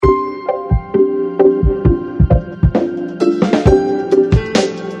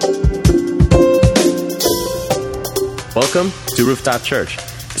Welcome to Rooftop Church.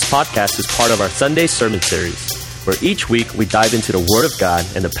 This podcast is part of our Sunday sermon series, where each week we dive into the Word of God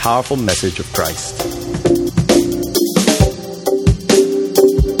and the powerful message of Christ.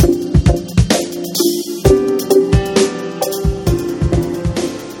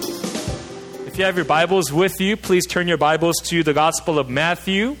 If you have your Bibles with you, please turn your Bibles to the Gospel of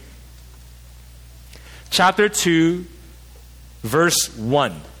Matthew, chapter 2, verse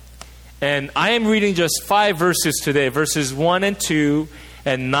 1. And I am reading just 5 verses today, verses 1 and 2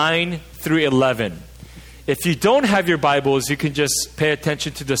 and 9 through 11. If you don't have your Bibles, you can just pay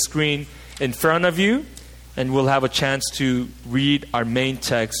attention to the screen in front of you, and we'll have a chance to read our main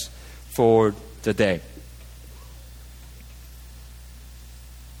text for the day.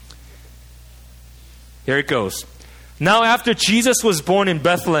 Here it goes. Now after Jesus was born in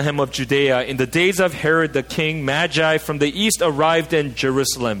Bethlehem of Judea, in the days of Herod the king, Magi from the east arrived in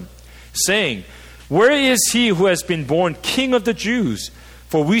Jerusalem, saying, "Where is he who has been born King of the Jews?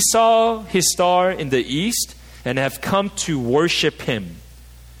 For we saw his star in the east and have come to worship him."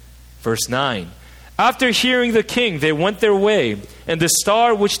 Verse 9. After hearing the king, they went their way, and the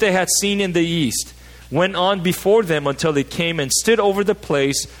star which they had seen in the east went on before them until it came and stood over the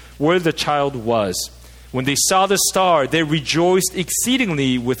place where the child was. When they saw the star, they rejoiced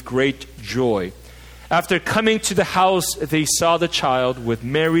exceedingly with great joy. After coming to the house, they saw the child with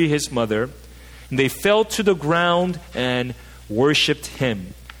Mary his mother, and they fell to the ground and worshipped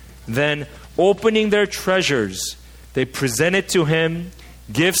him. Then, opening their treasures, they presented to him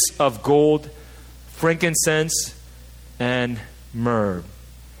gifts of gold, frankincense, and myrrh.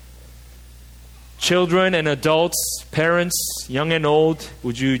 Children and adults, parents, young and old,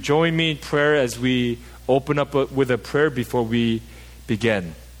 would you join me in prayer as we open up with a prayer before we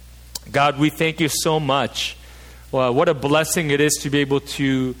begin? God, we thank you so much. Well, what a blessing it is to be able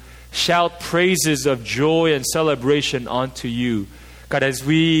to shout praises of joy and celebration unto you. God, as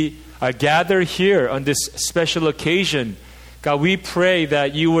we gather here on this special occasion, God, we pray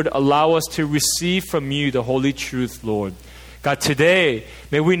that you would allow us to receive from you the holy truth, Lord. God, today,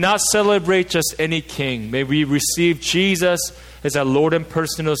 may we not celebrate just any king. May we receive Jesus as our Lord and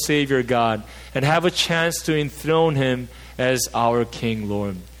personal Savior, God, and have a chance to enthrone him as our King,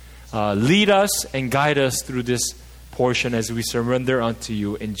 Lord. Lead us and guide us through this portion as we surrender unto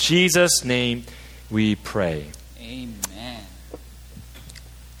you. In Jesus' name we pray. Amen.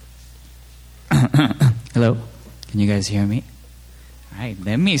 Hello? Can you guys hear me? All right,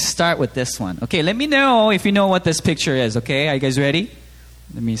 let me start with this one. Okay, let me know if you know what this picture is, okay? Are you guys ready?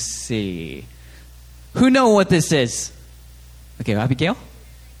 Let me see. Who know what this is? Okay, Abigail?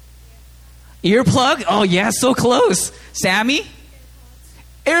 Earplug? Oh, yeah, so close. Sammy?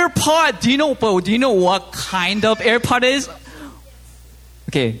 AirPod. Do you know what kind of AirPod is?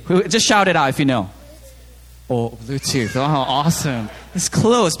 Okay, just shout it out if you know. Oh, Bluetooth. Oh, awesome. It's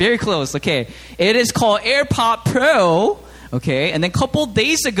close, very close. Okay, it is called AirPod Pro. Okay, and then a couple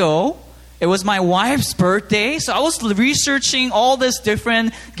days ago, it was my wife's birthday, so I was researching all these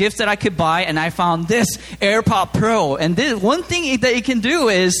different gifts that I could buy, and I found this AirPod Pro. And this one thing that it can do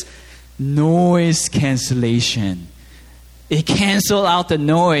is noise cancellation. It canceled out the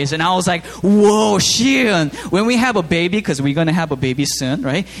noise. And I was like, whoa, Shion, when we have a baby, because we're going to have a baby soon,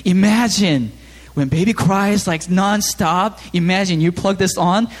 right? Imagine when baby cries like nonstop. Imagine you plug this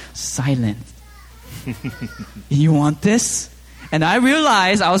on, silent. You want this? And I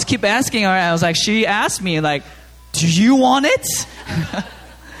realized, I was keep asking her, I was like, she asked me like, do you want it?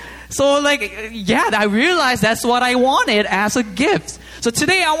 So like, yeah, I realized that's what I wanted as a gift. So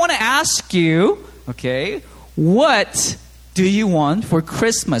today I want to ask you, okay, what do you want for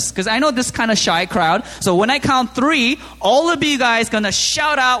Christmas? Because I know this kind of shy crowd. So when I count 3, all of you guys going to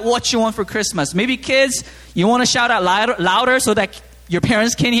shout out what you want for Christmas. Maybe kids, you want to shout out louder so that your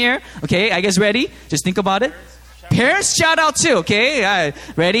parents can hear. Okay, I guess ready? Just think about it. Parents shout out too, okay?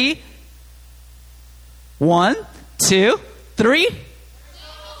 Ready? 1, 2, 3.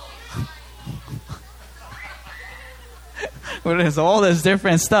 Well, there's all this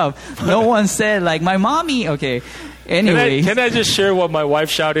different stuff. No one said like my mommy. Okay. Anyway. Can I just share what my wife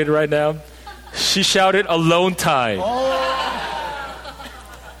shouted right now? She shouted alone time. Oh.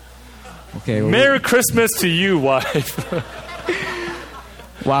 Okay. Merry Christmas to you, wife.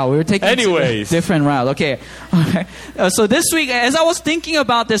 Wow, we were taking a different route. Okay. So this week, as I was thinking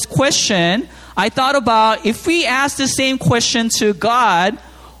about this question, I thought about if we ask the same question to God,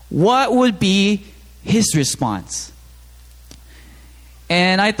 what would be his response?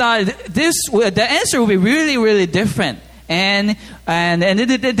 And I thought the answer would be really, really different. And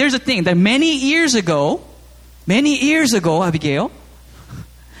there's a thing that many years ago, Abigail,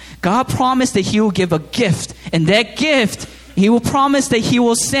 God promised that He will give a gift. And that gift, He will promise that He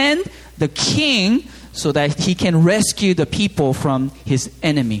will send the king so that He can rescue the people from His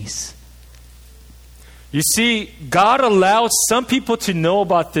enemies. You see, God allowed some people to know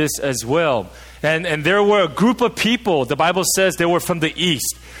about this as well. And there were a group of people, the Bible says they were from the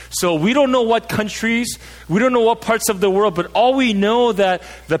east. So we don't know what countries, we don't know what parts of the world, but all we know that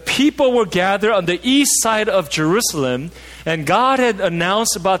the people were gathered on the east side of Jerusalem, and God had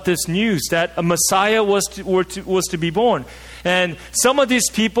announced about this news that a Messiah was to be born. And some of these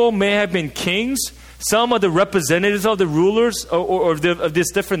people may have been kings, some of the representatives of the rulers of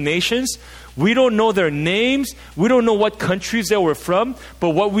these different nations. We don't know their names. We don't know what countries they were from.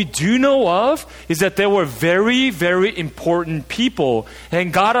 But what we do know of is that they were very, very important people.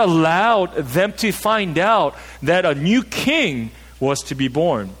 And God allowed them to find out that a new king was to be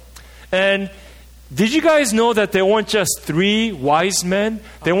born. And did you guys know that there weren't just 3 wise men?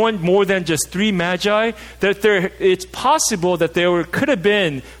 There weren't more than just 3 magi. It's possible that there could have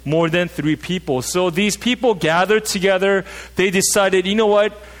been more than 3 people. So these people gathered together. They decided, you know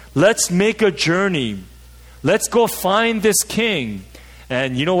what? Let's make a journey. Let's go find this king.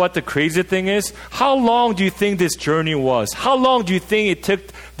 And you know what the crazy thing is? How long do you think this journey was? How long do you think it took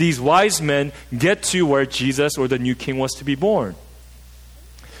these wise men get to where Jesus or the new king was to be born?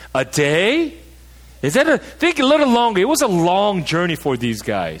 A day? Think a little longer. It was a long journey for these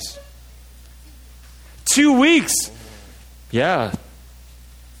guys. 2 weeks. Yeah.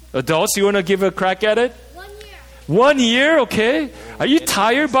 Adults, you want to give a crack at it? 1 year, okay. Are you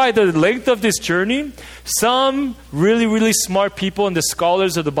tired by the length of this journey? Some really, really smart people and the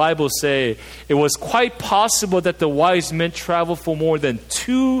scholars of the Bible say it was quite possible that the wise men traveled for more than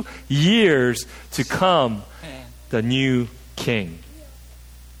 2 years to come the new king.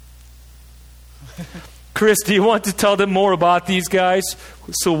 Chris, do you want to tell them more about these guys?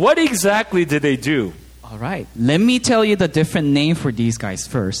 So what exactly did they do? All right. Let me tell you the different name for these guys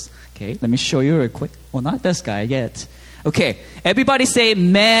first. Okay, let me show you real quick. Well, not this guy yet. Okay, everybody say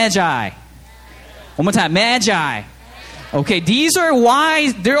Magi. One more time, Magi. Okay, these are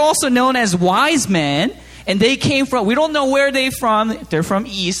wise. They're also known as wise men. And they came from, we don't know where they're from. They're from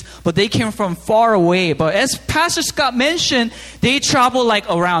east, but they came from far away. But as Pastor Scott mentioned, they traveled like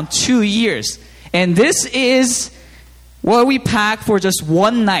around 2 years. And this is what we packed for just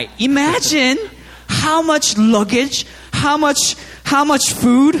one night. Imagine how much luggage, how much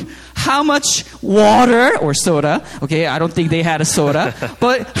food, how much water or soda. Okay, I don't think they had a soda.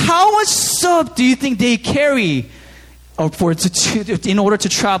 But how much stuff do you think they carry in order to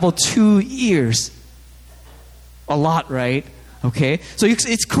travel 2 years? A lot, right? Okay, so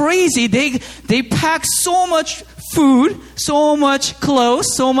it's crazy. They pack so much food, so much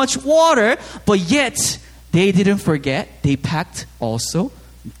clothes, so much water, but yet they didn't forget. They packed also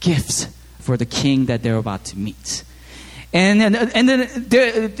gifts for the king that they're about to meet. And then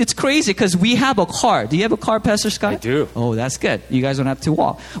it's crazy because we have a car. Do you have a car, Pastor Scott? I do. Oh, that's good. You guys don't have to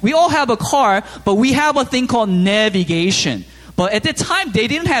walk. We all have a car, but we have a thing called navigation. But at the time, they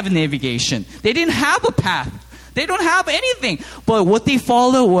didn't have navigation. They didn't have a path. They don't have anything. But what they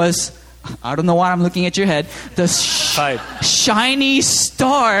followed was, I don't know why I'm looking at your head, the shiny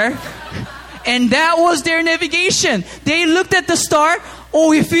star. And that was their navigation. They looked at the star.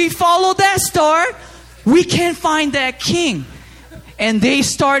 Oh, if we follow that star, we can find that king. And they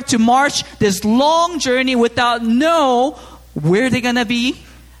start to march this long journey without know where they're going to be.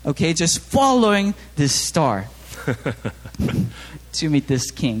 Okay, just following this star to meet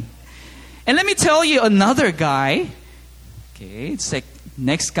this king. And let me tell you another guy. Okay, it's like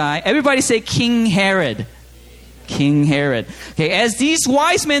next guy. Everybody say King Herod. King Herod. Okay, as these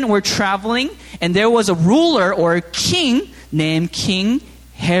wise men were traveling, and there was a ruler or a king named King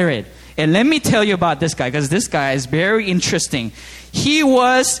Herod. And let me tell you about this guy, because this guy is very interesting. He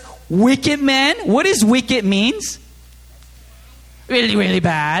was wicked man. What does wicked means? Really, really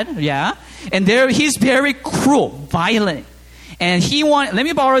bad. Yeah. And he's very cruel, violent. And let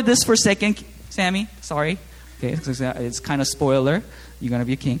me borrow this for a second, Sammy. Sorry. Okay, it's kind of spoiler. You're going to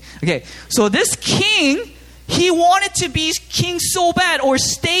be a king. Okay, so this king, he wanted to be king so bad or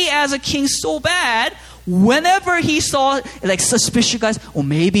stay as a king so bad. Whenever he saw like suspicious guys, or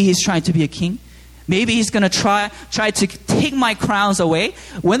maybe he's trying to be a king. Maybe he's going to try to take my crowns away.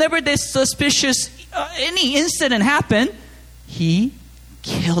 Whenever this suspicious, any incident happened, he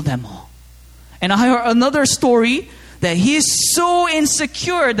killed them all. And I heard another story that he is so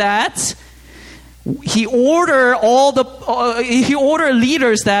insecure that he ordered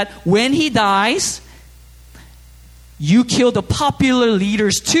leaders that when he dies, you kill the popular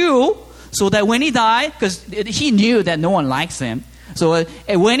leaders too, so that when he died, because he knew that no one likes him, So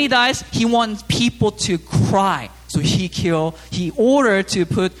when he dies, he wants people to cry. So he ordered to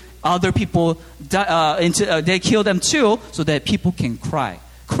put other people they kill them too, so that people can cry.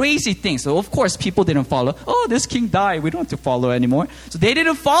 Crazy things. So of course people didn't follow. Oh, this king died. We don't have to follow anymore. So they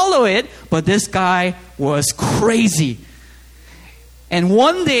didn't follow it, but this guy was crazy. And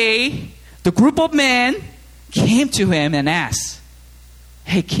one day, the group of men came to him and asked,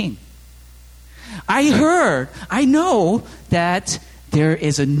 "Hey, king, I know that there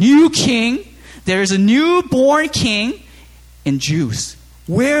is a new king, there is a newborn king in Jews.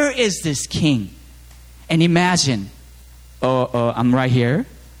 Where is this king?" And imagine, I'm right here.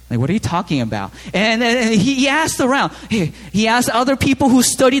 Like, what are you talking about? And he asked around. He asked other people who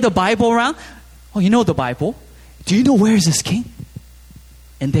study the Bible around. Oh, you know the Bible. Do you know where is this king?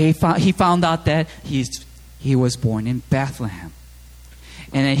 And he found out that he was born in Bethlehem.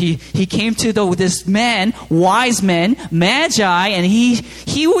 And then he came to this man, wise man, Magi, and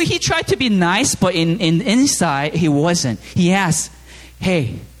he tried to be nice, but inside he wasn't. He asked,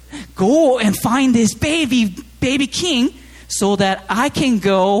 "Hey, go and find this baby king so that I can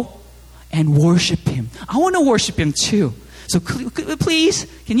go and worship him. I want to worship him too. So please,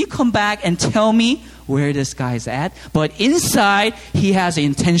 can you come back and tell me where this guy's at?" But inside, he has an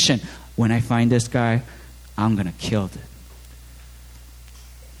intention. When I find this guy, I'm going to kill him.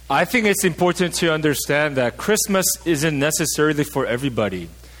 I think it's important to understand that Christmas isn't necessarily for everybody.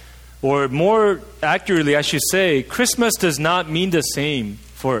 Or more accurately, I should say, Christmas does not mean the same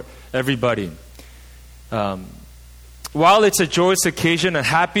for everybody. While it's a joyous occasion, a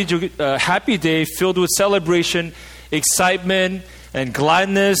happy day filled with celebration, excitement, and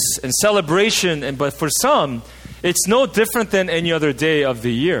gladness and celebration, but for some, it's no different than any other day of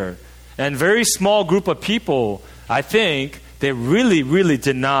the year. And very small group of people, I think, they really, really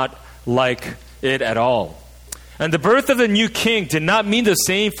did not like it at all. And the birth of the new king did not mean the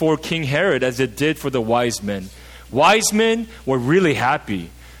same for King Herod as it did for the wise men. Wise men were really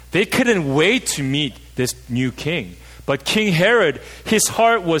happy. They couldn't wait to meet this new king. But King Herod, his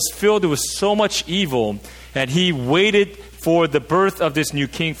heart was filled with so much evil, and he waited for the birth of this new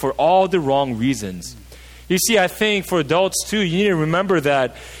king for all the wrong reasons. You see, I think for adults too, you need to remember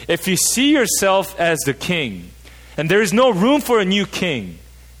that if you see yourself as the king, and there is no room for a new king,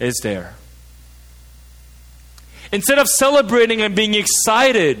 is there? Instead of celebrating and being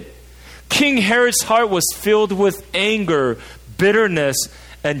excited, King Herod's heart was filled with anger, bitterness,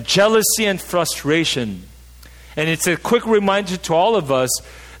 and jealousy and frustration. And it's a quick reminder to all of us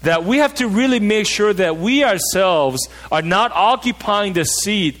that we have to really make sure that we ourselves are not occupying the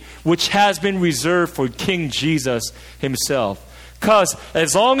seat which has been reserved for King Jesus himself. Because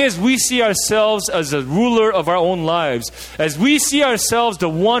as long as we see ourselves as the ruler of our own lives, as we see ourselves the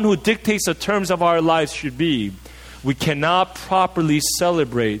one who dictates the terms of our lives should be, we cannot properly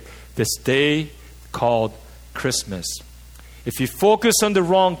celebrate this day called Christmas. If you focus on the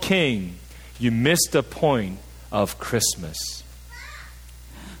wrong king, you miss the point of Christmas.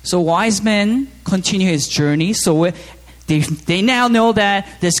 So wise men continue his journey. So they now know that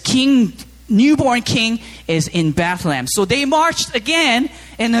this newborn king is in Bethlehem. So they marched again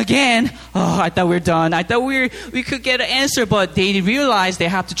and again. Oh, I thought we were done. I thought we could get an answer, but they realized they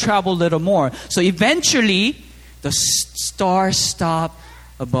have to travel a little more. So eventually, the star stopped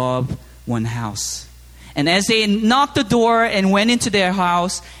above one house. And as they knocked the door and went into their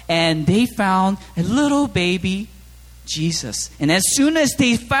house, and they found a little baby Jesus. And as soon as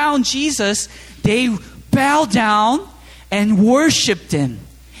they found Jesus, they bowed down and worshiped him.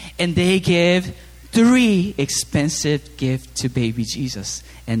 And they gave 3 expensive gifts to baby Jesus.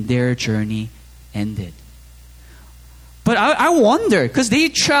 And their journey ended. But I wonder, because they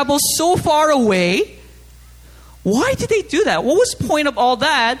traveled so far away, why did they do that? What was the point of all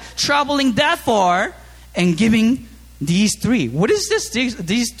that, traveling that far and giving these 3? What is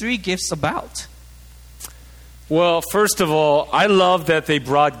these 3 gifts about? Well, first of all, I love that they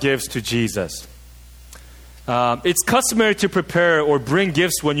brought gifts to Jesus. It's customary to prepare or bring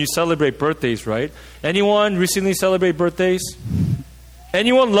gifts when you celebrate birthdays, right? Anyone recently celebrate birthdays?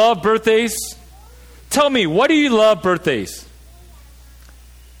 Anyone love birthdays? Tell me, what do you love birthdays?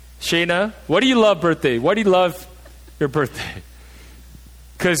 Shayna, what do you love birthday? What do you love your birthday?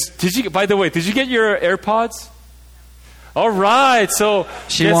 Because by the way, did you get your AirPods? All right, so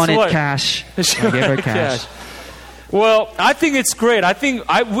she wanted cash. I gave her cash. Well, I think it's great.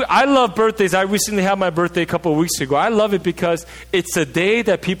 I love birthdays. I recently had my birthday a couple of weeks ago. I love it because it's a day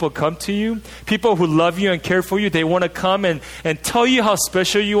that people come to you. People who love you and care for you, they want to come and tell you how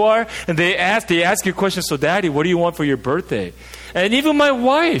special you are. And they ask you questions. So, Daddy, what do you want for your birthday? And even my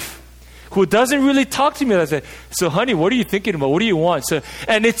wife, who doesn't really talk to me. I say, so honey, what are you thinking about? What do you want?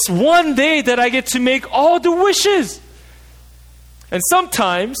 And it's one day that I get to make all the wishes. And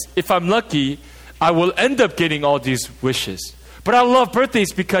sometimes, if I'm lucky, I will end up getting all these wishes. But I love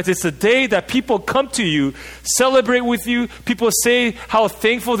birthdays because it's a day that people come to you, celebrate with you. People say how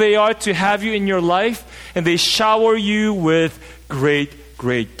thankful they are to have you in your life, and they shower you with great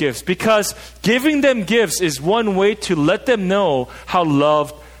gifts. Because giving them gifts is one way to let them know how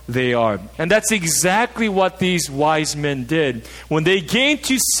loved they are. And that's exactly what these wise men did. When they came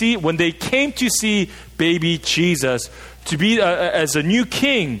to see baby Jesus to be as a new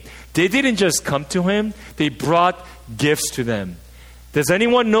king, they didn't just come to him, they brought gifts to them. Does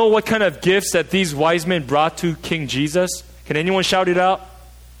anyone know what kind of gifts that these wise men brought to King Jesus? Can anyone shout it out?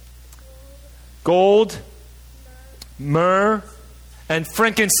 Gold, myrrh, and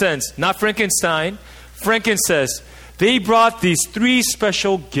frankincense. Not Frankenstein, frankincense. They brought these 3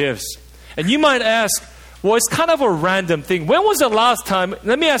 special gifts. And you might ask, well, it's kind of a random thing. When was the last time,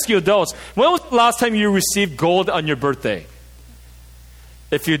 let me ask you adults, when was the last time you received gold on your birthday?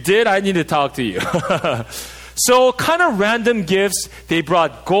 If you did, I need to talk to you. So kind of random gifts. They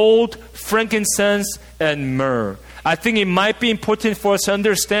brought gold, frankincense, and myrrh. I think it might be important for us to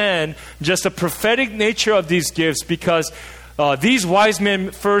understand just the prophetic nature of these gifts, because these wise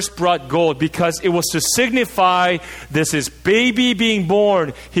men first brought gold because it was to signify this is baby being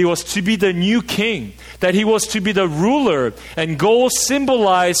born. He was to be the new king, that he was to be the ruler. And gold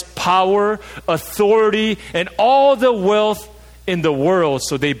symbolized power, authority, and all the wealth in the world.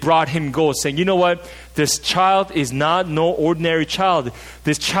 So they brought him gold, saying, you know what? This child is not no ordinary child.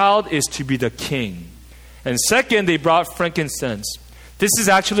 This child is to be the king. And second, they brought frankincense. This is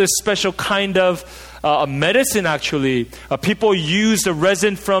actually a special kind of medicine, actually. People use the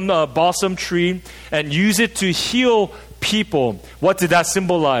resin from a balsam tree and use it to heal people. What did that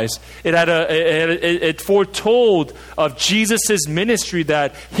symbolize? It foretold of Jesus' ministry,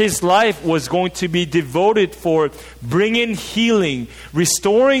 that his life was going to be devoted for bringing healing,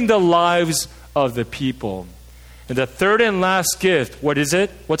 restoring the lives of the people. And the third and last gift, what is it?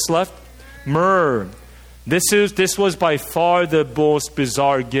 What's left? Myrrh. This was by far the most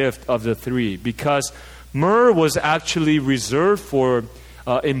bizarre gift of the 3, because myrrh was actually reserved for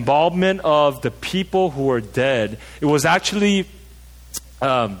embalmment of the people who were dead. It was actually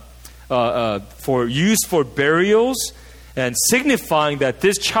for use for burials, and signifying that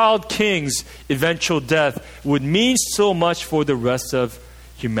this child king's eventual death would mean so much for the rest of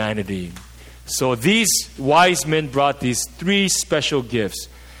humanity. So these wise men brought these 3 special gifts,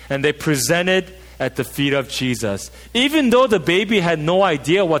 and they presented at the feet of Jesus. Even though the baby had no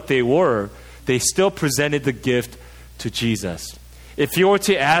idea what they were, they still presented the gift to Jesus. If you were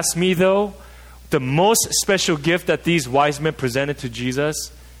to ask me, though, the most special gift that these wise men presented to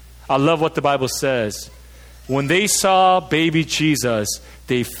Jesus, I love what the Bible says. When they saw baby Jesus,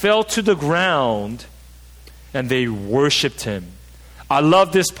 they fell to the ground and they worshiped him. I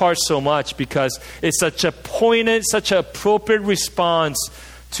love this part so much because it's such a poignant, such an appropriate response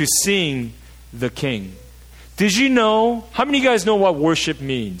to seeing the king. Did you know? How many of you guys know what worship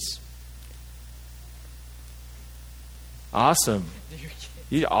means? Awesome.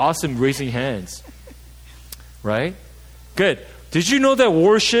 You're awesome raising hands. Right? Good. Did you know that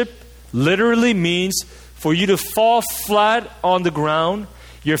worship literally means for you to fall flat on the ground,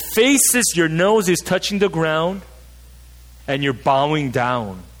 your nose is touching the ground, and you're bowing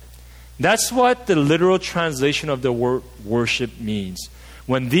down? That's what the literal translation of the word worship means.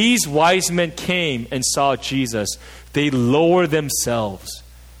 When these wise men came and saw Jesus, they lowered themselves.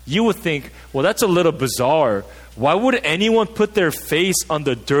 You would think, well, that's a little bizarre. Why would anyone put their face on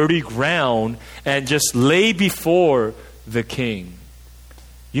the dirty ground and just lay before the king?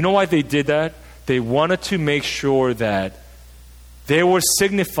 You know why they did that? They wanted to make sure that they were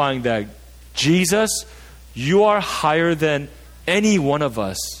signifying that, Jesus, you are higher than any one of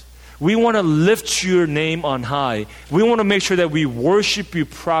us. We want to lift your name on high. We want to make sure that we worship you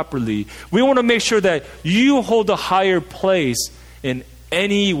properly. We want to make sure that you hold a higher place in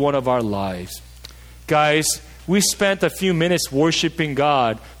any one of our lives. Guys, we spent a few minutes worshiping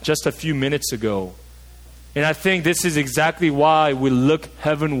God just a few minutes ago. And I think this is exactly why we look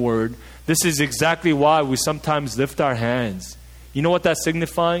heavenward. This is exactly why we sometimes lift our hands. You know what that's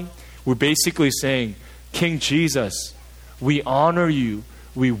signifying? We're basically saying, King Jesus, we honor you.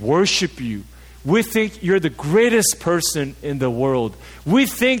 We worship you. We think you're the greatest person in the world. We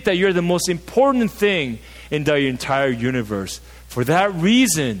think that you're the most important thing in the entire universe. For that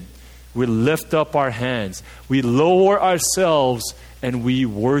reason, we lift up our hands. We lower ourselves and we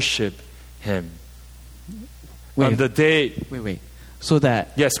worship him. On the day... Wait. So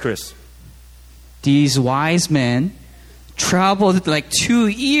that... Yes, Chris. these wise men traveled like 2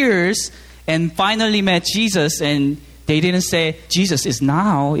 years and finally met Jesus, and they didn't say, Jesus, is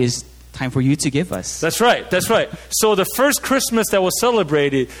time for you to give us. That's right. So the first Christmas that was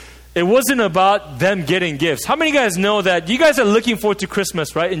celebrated, it wasn't about them getting gifts. How many of you guys know that you guys are looking forward to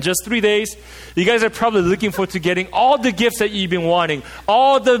Christmas, right? In just 3 days, you guys are probably looking forward to getting all the gifts that you've been wanting,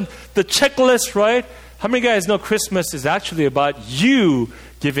 all the checklists, right? How many of you guys know Christmas is actually about you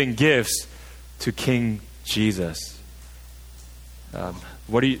giving gifts to King Jesus?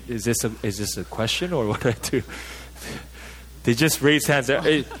 Is this a question, or what do I do? They just raise hands.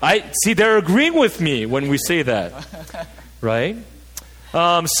 I see they're agreeing with me when we say that, right?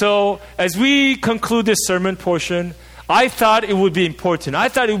 So as we conclude this sermon portion, I thought it would be important. I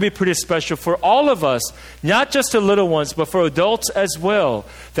thought it would be pretty special for all of us, not just the little ones, but for adults as well,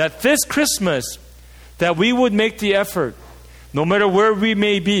 that this Christmas, that we would make the effort, no matter where we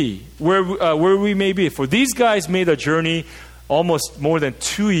may be, where we may be. For these guys made a journey almost more than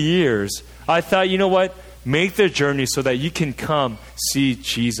 2 years. I thought, you know what? Make the journey so that you can come see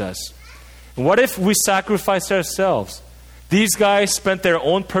Jesus. And what if we sacrifice ourselves? These guys spent their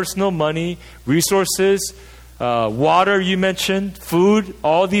own personal money, resources, water you mentioned, food,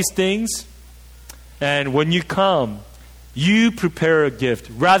 all these things. And when you come, you prepare a gift.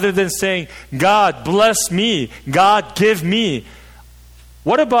 Rather than saying, God bless me, God give me.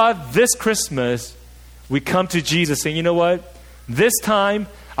 What about this Christmas, we come to Jesus saying, you know what? This time,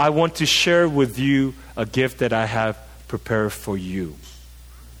 I want to share with you a gift that I have prepared for you.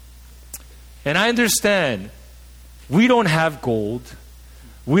 And I understand we don't have gold.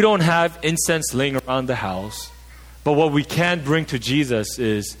 We don't have incense laying around the house. But what we can bring to Jesus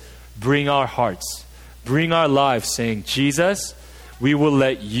is bring our hearts, bring our lives, saying, Jesus, we will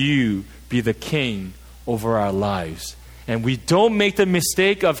let you be the king over our lives. And we don't make the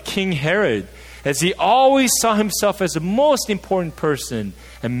mistake of King Herod, as he always saw himself as the most important person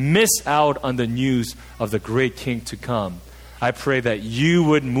and miss out on the news of the great king to come. I pray that you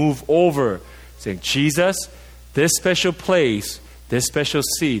would move over, saying, Jesus, this special place, this special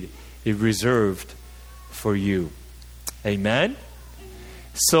seat is reserved for you. Amen?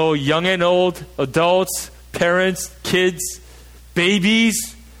 So young and old, adults, parents, kids,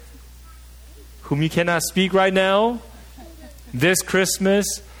 babies, whom you cannot speak right now, this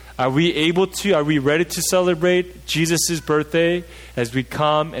Christmas, are we ready to celebrate Jesus' birthday as we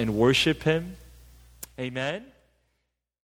come and worship Him? Amen.